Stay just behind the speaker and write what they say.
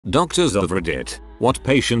Doctors of Reddit, what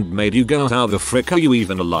patient made you go how the frick are you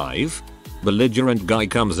even alive? Belligerent guy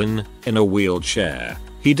comes in a wheelchair.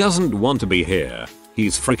 He doesn't want to be here.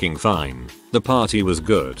 He's freaking fine. The party was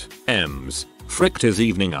good. Ems fricked his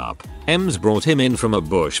evening up. Ems brought him in from a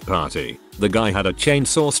bush party. The guy had a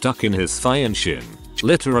chainsaw stuck in his thigh and shin,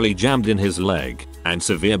 literally jammed in his leg, and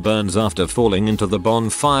severe burns after falling into the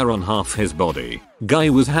bonfire on half his body. Guy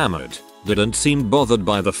was hammered. Didn't seem bothered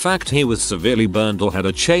by the fact he was severely burned or had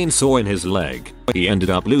a chainsaw in his leg. He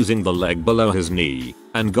ended up losing the leg below his knee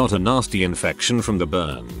and got a nasty infection from the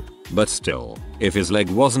burn. But still, if his leg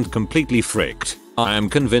wasn't completely fricked, I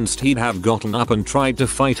am convinced he'd have gotten up and tried to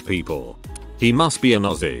fight people. He must be an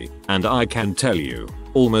Aussie, and I can tell you,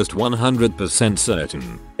 almost 100%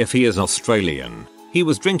 certain, if he is Australian, he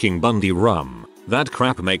was drinking Bundy rum. That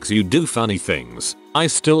crap makes you do funny things. I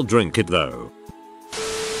still drink it though.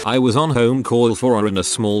 I was on home call for her in a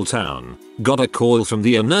small town. Got a call from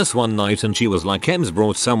the nurse one night and she was like, Ems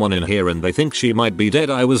brought someone in here and they think she might be dead.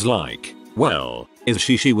 I was like, well, is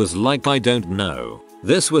she? She was like, I don't know.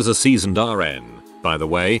 This was a seasoned RN, by the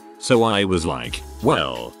way, so I was like,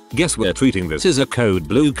 well, guess we're treating this as a code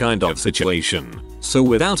blue kind of situation. So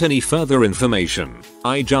without any further information,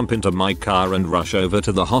 I jump into my car and rush over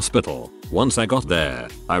to the hospital. Once I got there,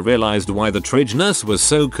 I realized why the triage nurse was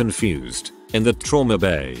so confused. In the trauma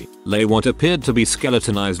bay lay what appeared to be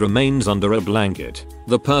skeletonized remains under a blanket.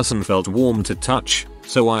 The person felt warm to touch,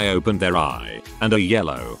 so I opened their eye, and a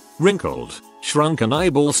yellow, wrinkled, shrunken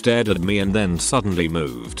eyeball stared at me and then suddenly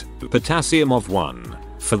moved. Potassium of 1.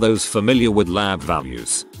 For those familiar with lab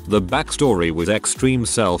values, the backstory was extreme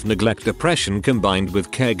self-neglect depression combined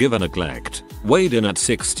with caregiver neglect. Weighed in at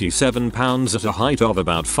 67 pounds at a height of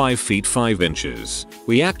about 5 feet 5 inches.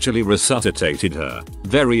 We actually resuscitated her,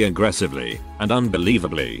 very aggressively, and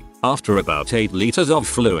unbelievably, after about 8 liters of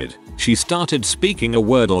fluid, she started speaking a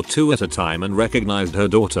word or two at a time and recognized her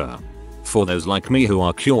daughter. For those like me who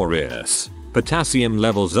are curious, potassium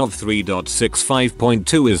levels of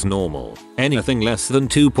 3.65.2 is normal. Anything less than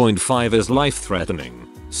 2.5 is life-threatening.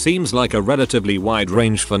 Seems like a relatively wide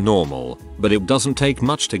range for normal, but it doesn't take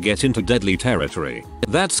much to get into deadly territory.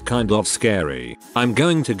 That's kind of scary. I'm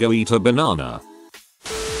going to go eat a banana.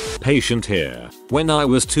 Patient here. When I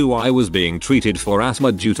was 2 I was being treated for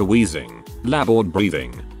asthma due to wheezing, labored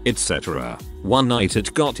breathing, etc. One night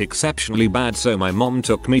it got exceptionally bad so my mom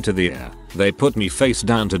took me to the ER. They put me face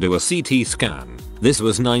down to do a CT scan. This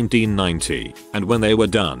was 1990, and when they were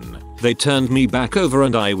done, they turned me back over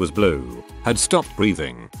and I was blue. Had stopped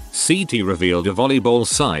breathing. CT revealed a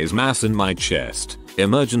volleyball-size mass in my chest.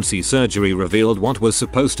 Emergency surgery revealed what was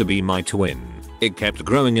supposed to be my twin. It kept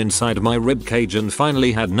growing inside my ribcage and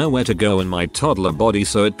finally had nowhere to go in my toddler body,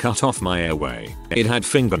 so it cut off my airway. It had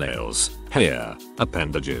fingernails, hair,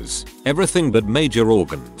 appendages, everything but major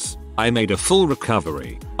organs. I made a full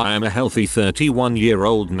recovery. I am a healthy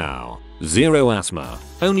 31-year-old now. Zero asthma.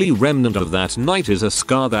 Only remnant of that night is a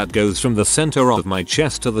scar that goes from the center of my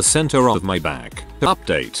chest to the center of my back.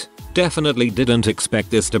 Update. Definitely didn't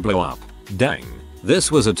expect this to blow up. Dang.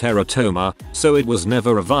 This was a teratoma, so it was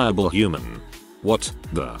never a viable human. What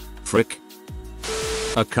the frick?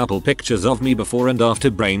 A couple pictures of me before and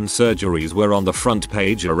after brain surgeries were on the front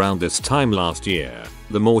page around this time last year.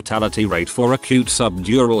 The mortality rate for acute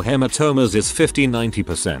subdural hematomas is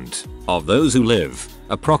 50-90%. Of those who live,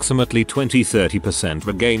 approximately 20-30%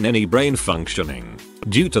 regain any brain functioning.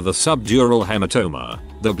 Due to the subdural hematoma,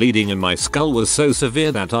 the bleeding in my skull was so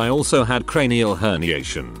severe that I also had cranial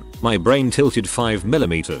herniation. My brain tilted 5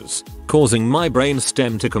 millimeters, causing my brain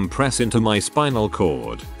stem to compress into my spinal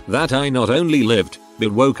cord. That I not only lived,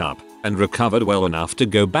 but woke up and recovered well enough to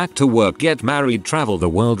go back to work, get married, travel the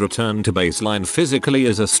world, return to baseline physically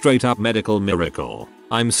is a straight up medical miracle.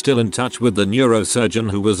 I'm still in touch with the neurosurgeon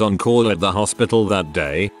who was on call at the hospital that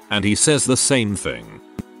day, and he says the same thing.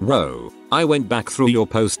 Bro, I went back through your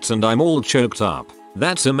posts and I'm all choked up.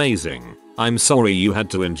 That's amazing. I'm sorry you had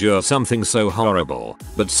to endure something so horrible,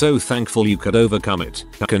 but so thankful you could overcome it.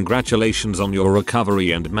 Congratulations on your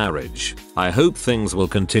recovery and marriage. I hope things will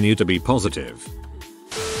continue to be positive.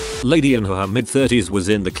 Lady in her mid-30s was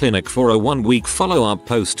in the clinic for a 1-week follow-up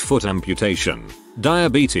post-foot amputation.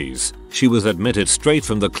 Diabetes. She was admitted straight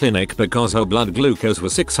from the clinic because her blood glucose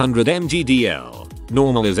was 600 mg/dl.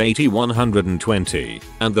 Normal is 80/120,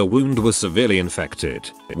 and the wound was severely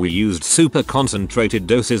infected. We used super concentrated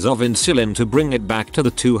doses of insulin to bring it back to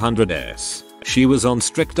the 200s. She was on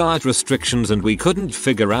strict diet restrictions and we couldn't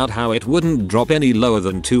figure out how it wouldn't drop any lower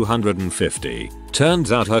than 250.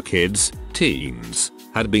 Turns out her kids, teens,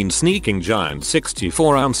 had been sneaking giant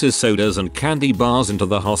 64 ounces sodas and candy bars into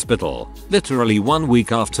the hospital, literally 1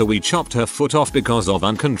 week after we chopped her foot off because of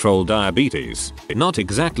uncontrolled diabetes. Not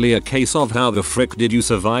exactly a case of how the frick did you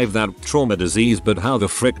survive that trauma disease, but how the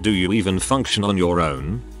frick do you even function on your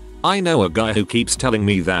own? I know a guy who keeps telling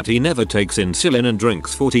me that he never takes insulin and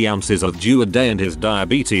drinks 40 ounces of dew a day and his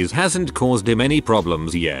diabetes hasn't caused him any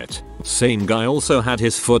problems yet. Same guy also had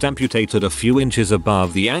his foot amputated a few inches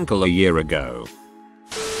above the ankle a year ago.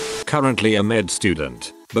 Currently a med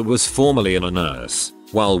student, but was formerly a nurse.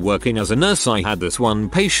 While working as a nurse, I had this one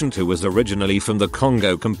patient who was originally from the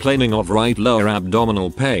Congo complaining of right lower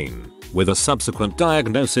abdominal pain, with a subsequent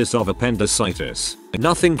diagnosis of appendicitis.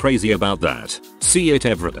 Nothing crazy about that. See it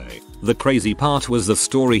every day. The crazy part was the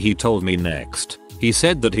story he told me next. He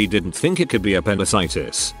said that he didn't think it could be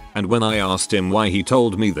appendicitis, and when I asked him why he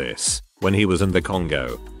told me this, when he was in the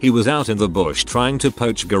Congo, he was out in the bush trying to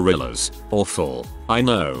poach gorillas. Awful. I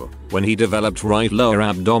know. When he developed right lower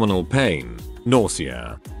abdominal pain,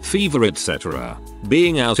 nausea, fever, etc.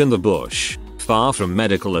 Being out in the bush, far from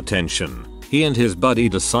medical attention, he and his buddy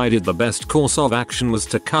decided the best course of action was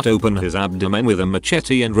to cut open his abdomen with a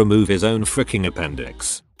machete and remove his own freaking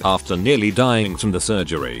appendix. After nearly dying from the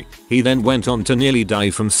surgery, he then went on to nearly die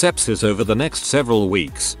from sepsis over the next several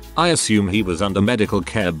weeks. I assume he was under medical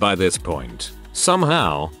care by this point.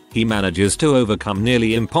 Somehow, he manages to overcome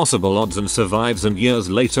nearly impossible odds and survives, and years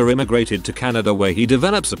later immigrated to Canada where he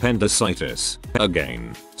develops appendicitis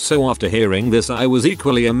again. So after hearing this, I was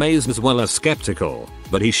equally amazed as well as skeptical,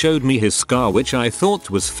 but he showed me his scar, which I thought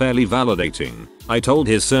was fairly validating. I told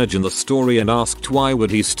his surgeon the story and asked why would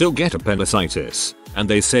he still get appendicitis, and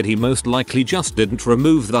they said he most likely just didn't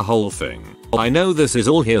remove the whole thing. I know this is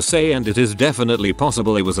all hearsay and it is definitely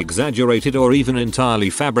possible it was exaggerated or even entirely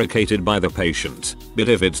fabricated by the patient, but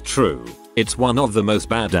if it's true, it's one of the most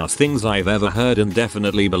badass things I've ever heard and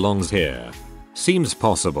definitely belongs here. Seems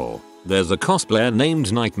possible. There's a cosplayer named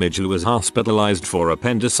Nightmage who was hospitalized for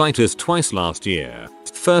appendicitis twice last year.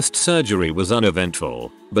 First surgery was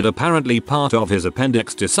uneventful, but apparently part of his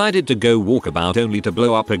appendix decided to go walkabout only to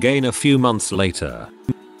blow up again a few months later.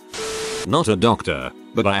 Not a doctor,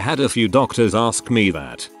 but I had a few doctors ask me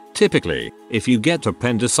that. Typically, if you get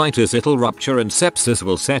appendicitis, it'll rupture and sepsis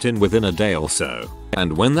will set in within a day or so.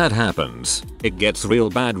 And when that happens, it gets real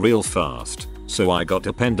bad real fast. So I got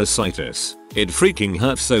appendicitis. It freaking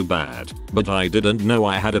hurt so bad, but I didn't know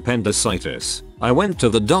I had appendicitis. I went to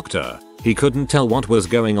the doctor. He couldn't tell what was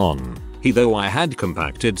going on. Though I had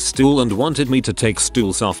compacted stool and wanted me to take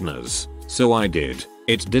stool softeners. So I did.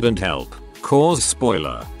 It didn't help. Cause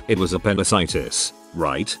spoiler, it was appendicitis,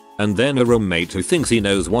 right? And then a roommate who thinks he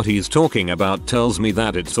knows what he's talking about tells me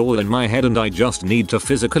that it's all in my head and I just need to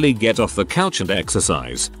physically get off the couch and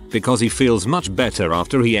exercise, because he feels much better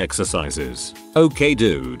after he exercises. Okay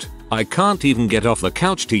dude, I can't even get off the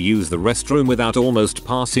couch to use the restroom without almost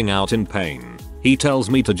passing out in pain. He tells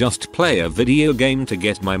me to just play a video game to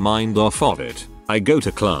get my mind off of it. I go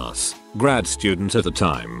to class, grad student at the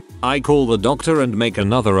time. I call the doctor and make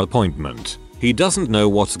another appointment. He doesn't know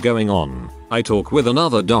what's going on. I talk with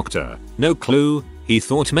another doctor, no clue. He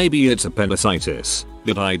thought maybe it's appendicitis,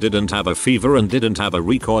 but I didn't have a fever and didn't have a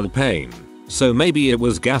recoil pain. So maybe it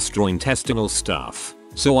was gastrointestinal stuff.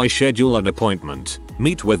 So I schedule an appointment,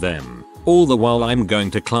 meet with them. All the while I'm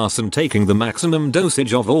going to class and taking the maximum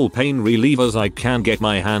dosage of all pain relievers I can get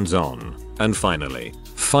my hands on. And finally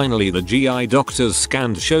the GI doctor's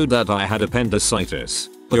scan showed that I had appendicitis.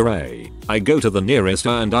 Hooray. I go to the nearest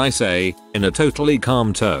and I say, in a totally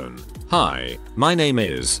calm tone, "Hi, my name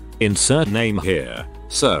is," insert name here.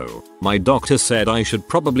 So, my doctor said I should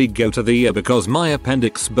probably go to the ER because my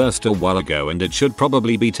appendix burst a while ago and it should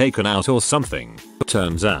probably be taken out or something.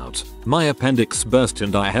 Turns out, my appendix burst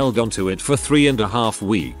and I held onto it for 3.5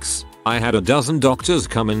 weeks. I had a dozen doctors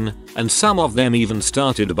come in, and some of them even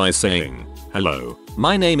started by saying, "Hello,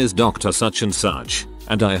 my name is Dr. Such and Such,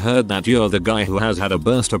 and I heard that you're the guy who has had a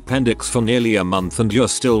burst appendix for nearly a month and you're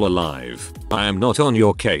still alive. I am not on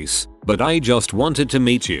your case, but I just wanted to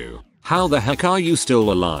meet you. How the heck are you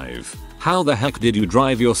still alive? How the heck did you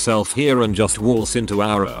drive yourself here and just waltz into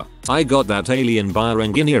our I got that alien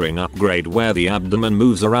bioengineering upgrade where the abdomen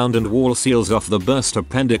moves around and wall seals off the burst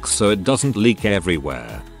appendix so it doesn't leak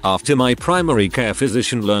everywhere. After my primary care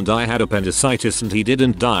physician learned I had appendicitis and he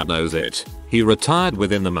didn't diagnose it, he retired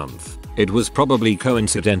within the month. It was probably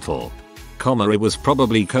coincidental. It was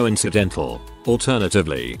probably coincidental.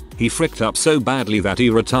 Alternatively, he fricked up so badly that he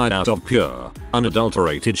retired out of pure,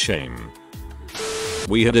 unadulterated shame.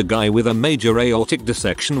 We had a guy with a major aortic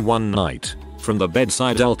dissection one night. From the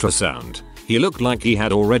bedside ultrasound, he looked like he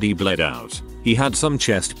had already bled out. He had some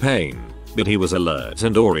chest pain, but he was alert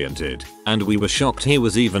and oriented, and we were shocked he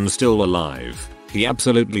was even still alive. He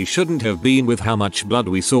absolutely shouldn't have been with how much blood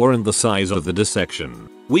we saw and the size of the dissection.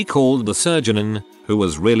 We called the surgeon in, who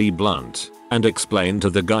was really blunt, and explained to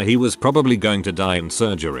the guy he was probably going to die in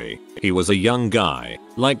surgery. He was a young guy,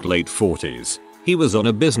 like late 40s. He was on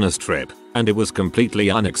a business trip, and it was completely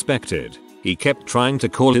unexpected. He kept trying to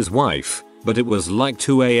call his wife, but it was like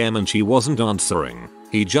 2 AM and she wasn't answering.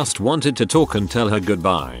 He just wanted to talk and tell her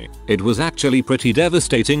goodbye. It was actually pretty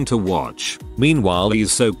devastating to watch. Meanwhile,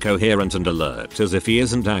 he's so coherent and alert as if he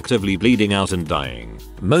isn't actively bleeding out and dying.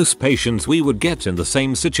 Most patients we would get in the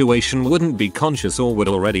same situation wouldn't be conscious or would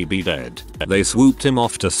already be dead. They swooped him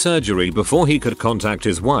off to surgery before he could contact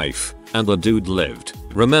his wife, and the dude lived.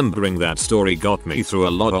 Remembering that story got me through a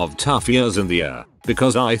lot of tough years in the air,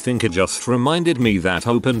 because I think it just reminded me that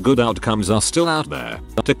hope and good outcomes are still out there.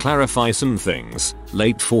 To clarify some things,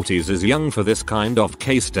 late 40s is young for this kind of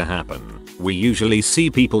case to happen. We usually see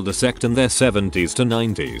people dissect in their 70s to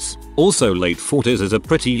 90s. Also, late 40s is a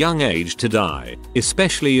pretty young age to die,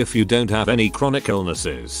 especially if you don't have any chronic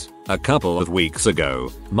illnesses. A couple of weeks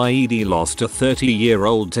ago, my ED lost a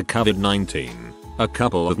 30-year-old to COVID-19. A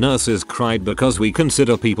couple of nurses cried because we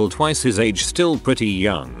consider people twice his age still pretty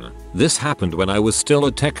young. This happened when I was still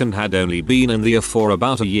a tech and had only been in the ER for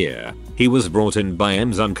about a year. He was brought in by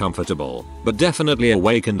EMS uncomfortable, but definitely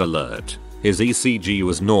awake and alert. His ECG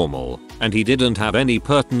was normal, and he didn't have any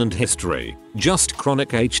pertinent history, just chronic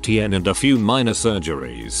HTN and a few minor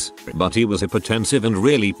surgeries. But he was hypertensive and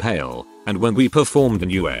really pale, and when we performed an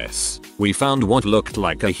US, we found what looked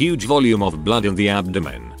like a huge volume of blood in the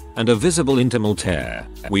abdomen and a visible intimal tear.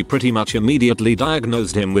 We pretty much immediately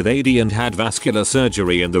diagnosed him with AD and had vascular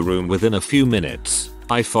surgery in the room within a few minutes.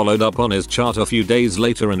 I followed up on his chart a few days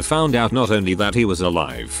later and found out not only that he was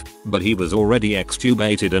alive, but he was already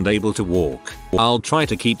extubated and able to walk. I'll try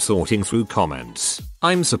to keep sorting through comments.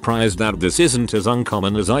 I'm surprised that this isn't as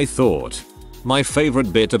uncommon as I thought. My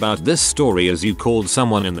favorite bit about this story is you called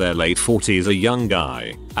someone in their late 40s a young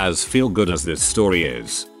guy. As feel good as this story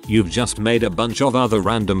is, you've just made a bunch of other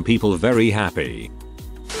random people very happy.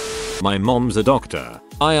 My mom's a doctor.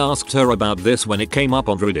 I asked her about this when it came up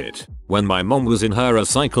on Reddit. When my mom was in her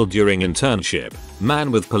cycle during internship,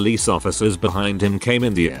 man with police officers behind him came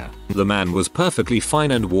in the air. The man was perfectly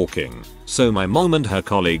fine and walking, so my mom and her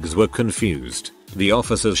colleagues were confused. The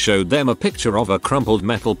officers showed them a picture of a crumpled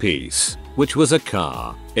metal piece, which was a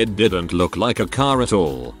car. It didn't look like a car at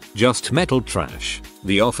all, just metal trash.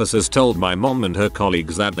 The officers told my mom and her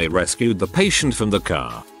colleagues that they rescued the patient from the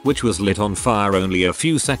car, which was lit on fire only a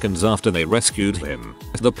few seconds after they rescued him.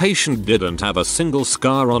 The patient didn't have a single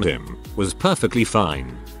scar on him, was perfectly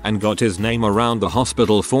fine, and got his name around the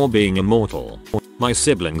hospital for being immortal. My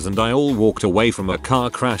siblings and I all walked away from a car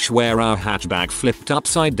crash where our hatchback flipped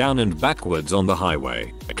upside down and backwards on the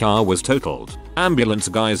highway. The car was totaled. Ambulance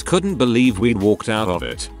guys couldn't believe we'd walked out of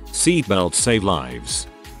it. Seatbelts save lives.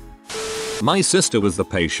 My sister was the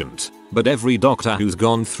patient, but every doctor who's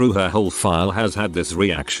gone through her whole file has had this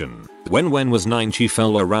reaction. When Wen was 9, she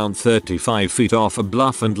fell around 35 feet off a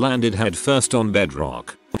bluff and landed headfirst on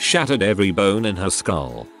bedrock. Shattered every bone in her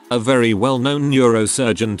skull. A very well-known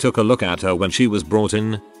neurosurgeon took a look at her when she was brought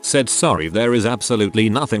in, said sorry, there is absolutely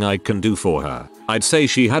nothing I can do for her. I'd say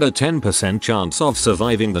she had a 10% chance of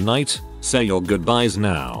surviving the night. Say your goodbyes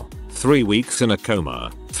now. 3 weeks in a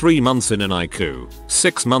coma, 3 months in an ICU,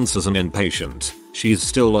 6 months as an inpatient. She's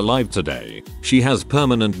still alive today. She has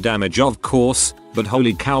permanent damage of course, but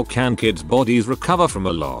holy cow, can kids' bodies recover from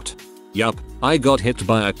a lot? Yup, I got hit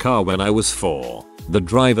by a car when I was 4. The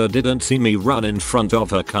driver didn't see me run in front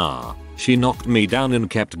of her car. She knocked me down and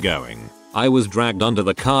kept going. I was dragged under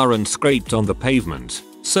the car and scraped on the pavement,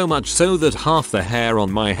 so much so that half the hair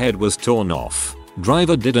on my head was torn off.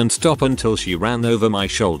 Driver didn't stop until she ran over my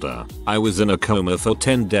shoulder. I was in a coma for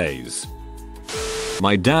 10 days.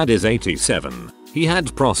 My dad is 87. He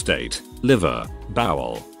had prostate, liver,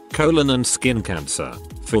 bowel, colon and skin cancer.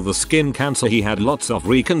 For the skin cancer he had lots of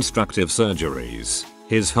reconstructive surgeries.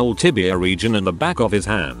 His whole tibia region and the back of his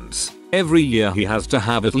hands. Every year he has to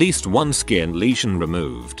have at least one skin lesion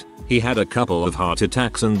removed. He had a couple of heart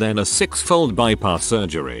attacks and then a 6-fold bypass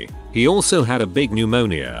surgery. He also had a big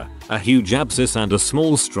pneumonia, a huge abscess and a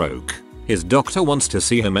small stroke. His doctor wants to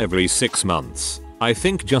see him every 6 months. I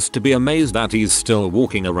think just to be amazed that he's still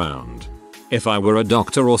walking around. If I were a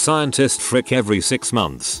doctor or scientist frick every 6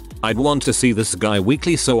 months, I'd want to see this guy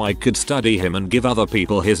weekly so I could study him and give other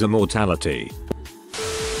people his immortality.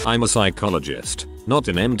 I'm a psychologist. not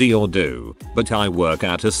an MD or do, but I work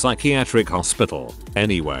at a psychiatric hospital.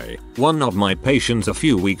 Anyway, one of my patients a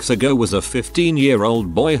few weeks ago was a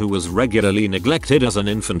 15-year-old boy who was regularly neglected as an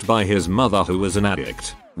infant by his mother, who was an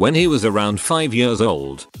addict. When he was around 5 years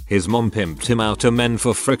old, his mom pimped him out to men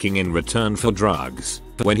for fricking in return for drugs.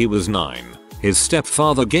 When he was 9, his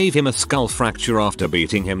stepfather gave him a skull fracture after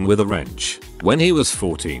beating him with a wrench. When he was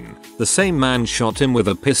 14, the same man shot him with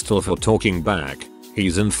a pistol for talking back.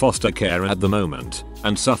 He's in foster care at the moment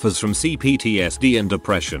and suffers from CPTSD and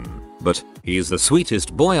depression. But he's the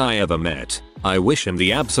sweetest boy I ever met. I wish him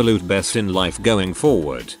the absolute best in life going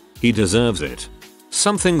forward. He deserves it.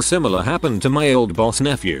 Something similar happened to my old boss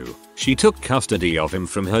nephew. She took custody of him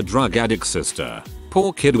from her drug addict sister.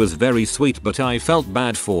 Poor kid was very sweet, but I felt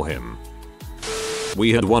bad for him.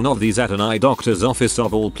 We had one of these at an eye doctor's office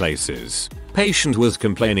of all places. Patient was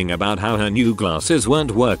complaining about how her new glasses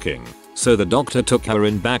weren't working, so the doctor took her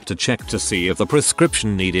in back to check to see if the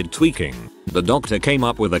prescription needed tweaking. The doctor came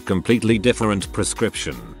up with a completely different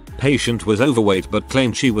prescription. Patient was overweight but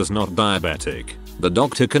claimed she was not diabetic. The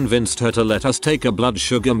doctor convinced her to let us take a blood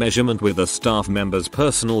sugar measurement with a staff member's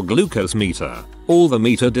personal glucose meter. All the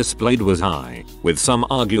meter displayed was high. With some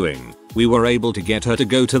arguing, we were able to get her to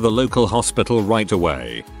go to the local hospital right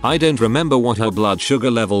away. I don't remember what her blood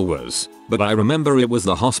sugar level was, but I remember it was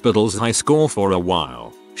the hospital's high score for a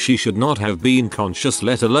while. She should not have been conscious,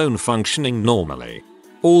 let alone functioning normally.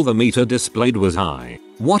 All the meter displayed was high.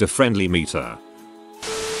 What a friendly meter.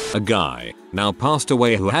 A guy, now passed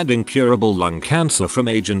away, who had incurable lung cancer from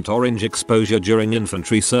Agent Orange exposure during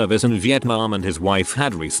infantry service in Vietnam, and his wife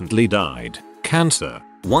had recently died. Cancer.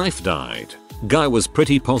 Wife died. Guy was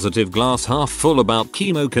pretty positive, glass half full about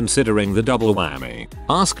chemo, considering the double whammy.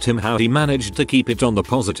 Asked him how he managed to keep it on the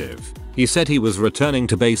positive. He said he was returning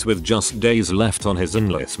to base with just days left on his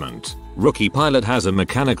enlistment. Rookie pilot has a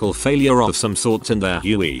mechanical failure of some sorts in their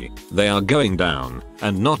Huey. They are going down,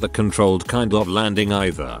 and not the controlled kind of landing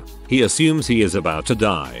either. He assumes he is about to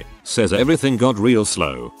die. Says everything got real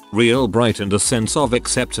slow, real bright, and a sense of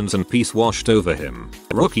acceptance and peace washed over him.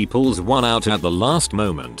 Rookie pulls one out at the last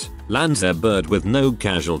moment. Lands a bird with no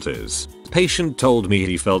casualties. Patient told me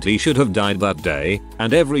he felt he should have died that day,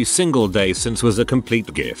 and every single day since was a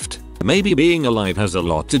complete gift. Maybe being alive has a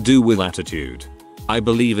lot to do with attitude. I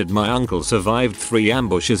believe it. My uncle survived 3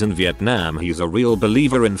 ambushes in Vietnam. He's a real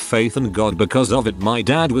believer in faith and God because of it. My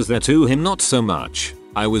dad was there too, him not so much.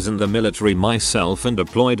 I was in the military myself and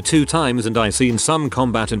deployed 2 times, and I seen some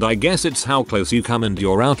combat, and I guess it's how close you come and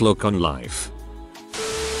your outlook on life.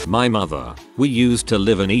 My mother. We used to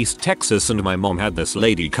live in East Texas, and my mom had this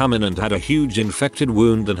lady come in and had a huge infected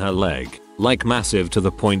wound in her leg. Like massive to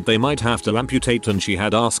the point they might have to amputate, and she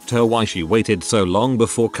had asked her why she waited so long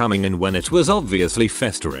before coming in when it was obviously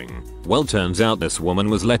festering. Well, turns out this woman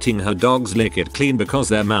was letting her dogs lick it clean because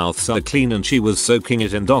their mouths are clean, and she was soaking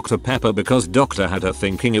it in Dr. Pepper because doctor had her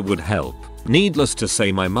thinking it would help. Needless to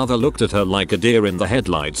say, my mother looked at her like a deer in the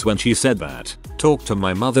headlights when she said that. Talked to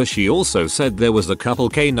my mother, she also said there was a couple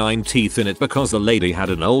canine teeth in it because the lady had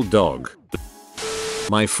an old dog.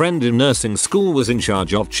 My friend in nursing school was in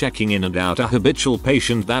charge of checking in and out a habitual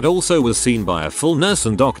patient that also was seen by a full nurse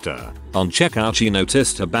and doctor. On checkout, she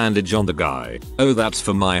noticed a bandage on the guy. Oh, that's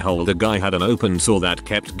for my hole. The guy had an open sore that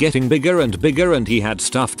kept getting bigger and bigger, and he had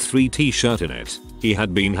stuffed 3 t-shirt in it. He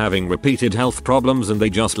had been having repeated health problems, and they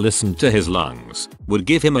just listened to his lungs. Would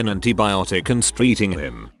give him an antibiotic and treating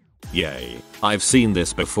him. Yay. I've seen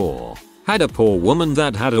this before. Had a poor woman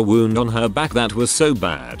that had a wound on her back that was so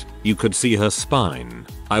bad, you could see her spine.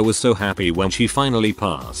 I was so happy when she finally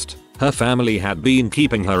passed. Her family had been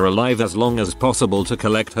keeping her alive as long as possible to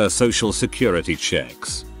collect her social security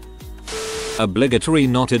checks. Obligatory,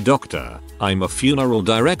 not a doctor. I'm a funeral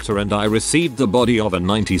director, and I received the body of a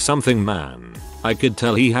 90-something man. I could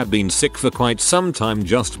tell he had been sick for quite some time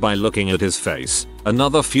just by looking at his face.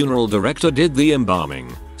 Another funeral director did the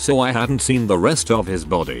embalming, so I hadn't seen the rest of his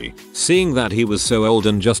body. Seeing that he was so old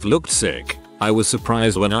and just looked sick, I was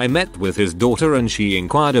surprised when I met with his daughter and she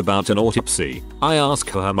inquired about an autopsy. I asked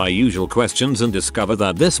her my usual questions and discovered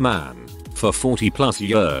that this man, for 40+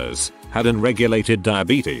 years, had unregulated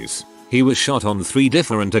diabetes. He was shot on 3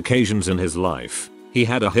 different occasions in his life. He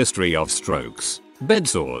had a history of strokes, bed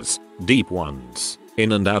sores, deep ones,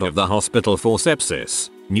 in and out of the hospital for sepsis,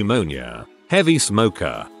 pneumonia, heavy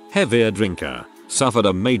smoker, heavier drinker, suffered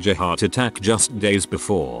a major heart attack just days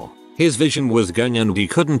before. His vision was going and he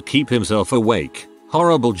couldn't keep himself awake,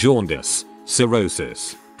 horrible jaundice,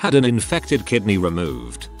 cirrhosis, had an infected kidney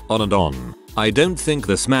removed, on and on. I don't think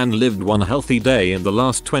this man lived one healthy day in the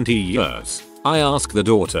last 20 years. I asked the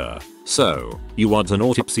daughter, so, you want an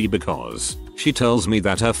autopsy because? She tells me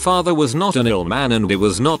that her father was not an ill man and it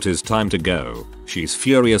was not his time to go. She's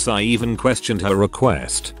furious I even questioned her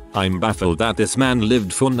request. I'm baffled that this man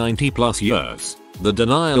lived for 90 plus years. The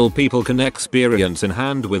denial people can experience in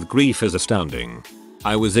hand with grief is astounding.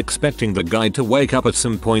 I was expecting the guy to wake up at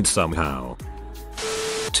some point somehow.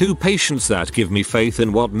 2 patients that give me faith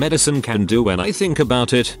in what medicine can do when I think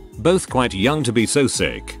about it, both quite young to be so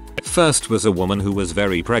sick. First was a woman who was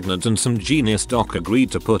very pregnant and some genius doc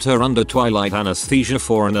agreed to put her under twilight anesthesia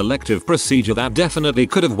for an elective procedure that definitely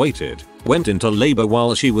could have waited. Went into labor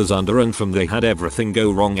while she was under and from there had everything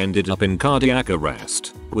go wrong, ended up in cardiac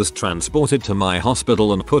arrest. Was transported to my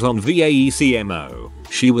hospital and put on VAECMO.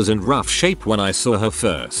 She was in rough shape when I saw her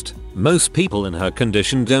first. Most people in her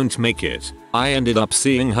condition don't make it. I ended up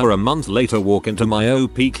seeing her a month later walk into my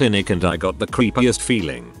OP clinic and I got the creepiest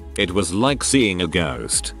feeling. It was like seeing a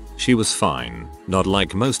ghost. She was fine, not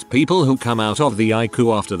like most people who come out of the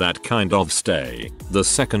ICU after that kind of stay. The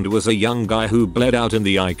second was a young guy who bled out in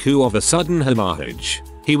the ICU of a sudden hemorrhage.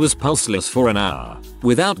 He was pulseless for an hour.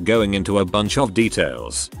 Without going into a bunch of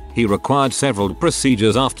details, he required several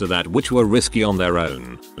procedures after that which were risky on their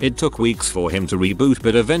own. It took weeks for him to reboot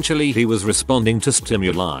but eventually he was responding to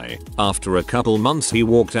stimuli. After a couple months he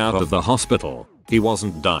walked out of the hospital. He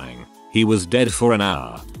wasn't dying. He was dead for an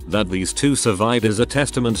hour. That these 2 survived is a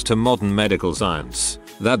testament to modern medical science.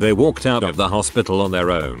 That they walked out of the hospital on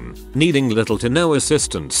their own, needing little to no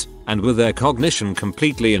assistance, and with their cognition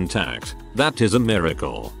completely intact. That is a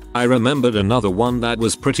miracle. I remembered another one that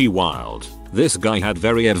was pretty wild. This guy had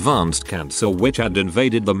very advanced cancer which had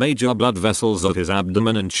invaded the major blood vessels of his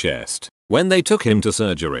abdomen and chest. When they took him to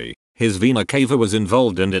surgery, his vena cava was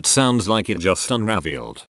involved and it sounds like it just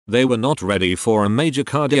unraveled. They were not ready for a major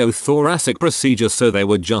cardiothoracic procedure so they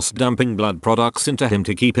were just dumping blood products into him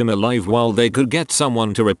to keep him alive while they could get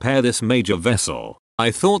someone to repair this major vessel.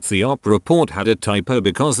 I thought the op report had a typo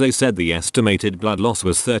because they said the estimated blood loss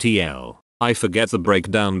was 30 L. I forget the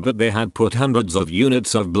breakdown but they had put hundreds of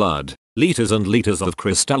units of blood, liters and liters of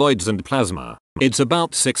crystalloids and plasma. It's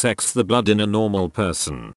about 6x the blood in a normal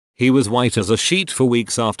person. He was white as a sheet for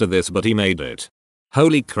weeks after this but he made it.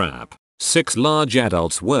 Holy crap. 6 large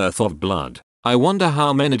adults worth of blood. I wonder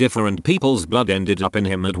how many different people's blood ended up in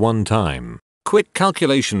him at one time. Quick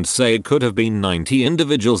calculations say it could have been 90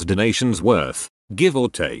 individuals' donations worth, give or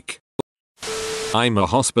take. I'm a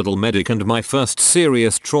hospital medic and my first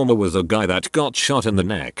serious trauma was a guy that got shot in the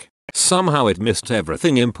neck. Somehow it missed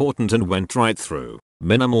everything important and went right through.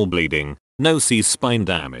 Minimal bleeding, no C-spine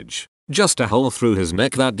damage. Just a hole through his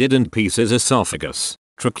neck that didn't pierce his esophagus,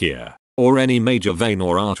 trachea, or any major vein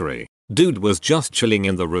or artery. Dude was just chilling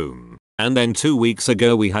in the room. And then 2 weeks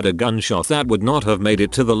ago we had a gunshot that would not have made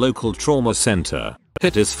it to the local trauma center.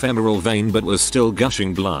 Hit his femoral vein but was still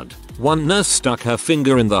gushing blood. One nurse stuck her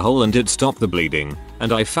finger in the hole and it stopped the bleeding.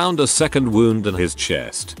 And I found a second wound in his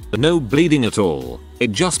chest. No bleeding at all.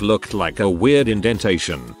 It just looked like a weird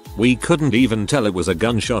indentation. We couldn't even tell it was a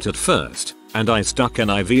gunshot at first. And I stuck an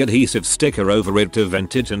IV adhesive sticker over it to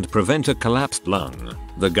vent it and prevent a collapsed lung.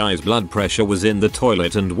 The guy's blood pressure was in the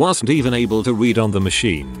toilet and wasn't even able to read on the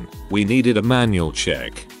machine. We needed a manual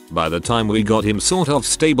check. By the time we got him sort of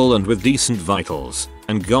stable and with decent vitals,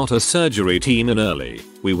 and got a surgery team in early,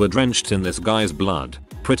 we were drenched in this guy's blood.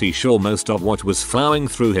 Pretty sure most of what was flowing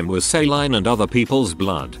through him was saline and other people's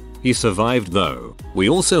blood. He survived though. We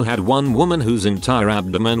also had one woman whose entire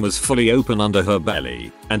abdomen was fully open under her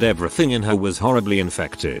belly, and everything in her was horribly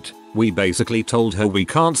infected. We basically told her we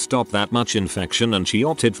can't stop that much infection and she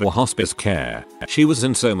opted for hospice care. She was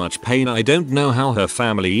in so much pain I don't know how her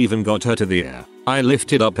family even got her to the air. I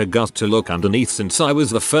lifted up a gust to look underneath since I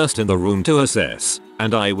was the first in the room to assess,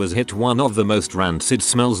 and I was hit one of the most rancid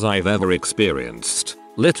smells I've ever experienced.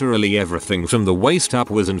 Literally everything from the waist up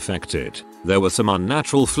was infected. There were some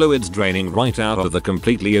unnatural fluids draining right out of the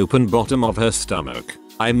completely open bottom of her stomach.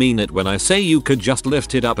 I mean it when I say you could just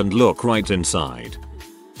lift it up and look right inside.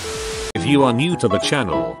 If you are new to the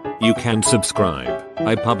channel, you can subscribe.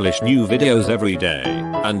 I publish new videos every day.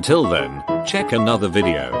 Until then, check another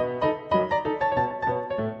video.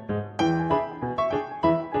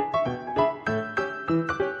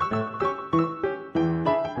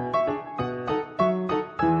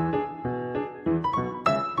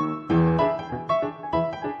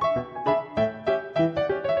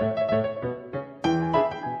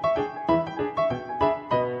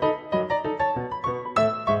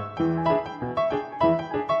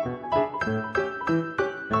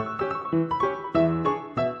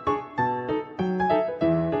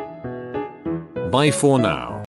 Bye for now.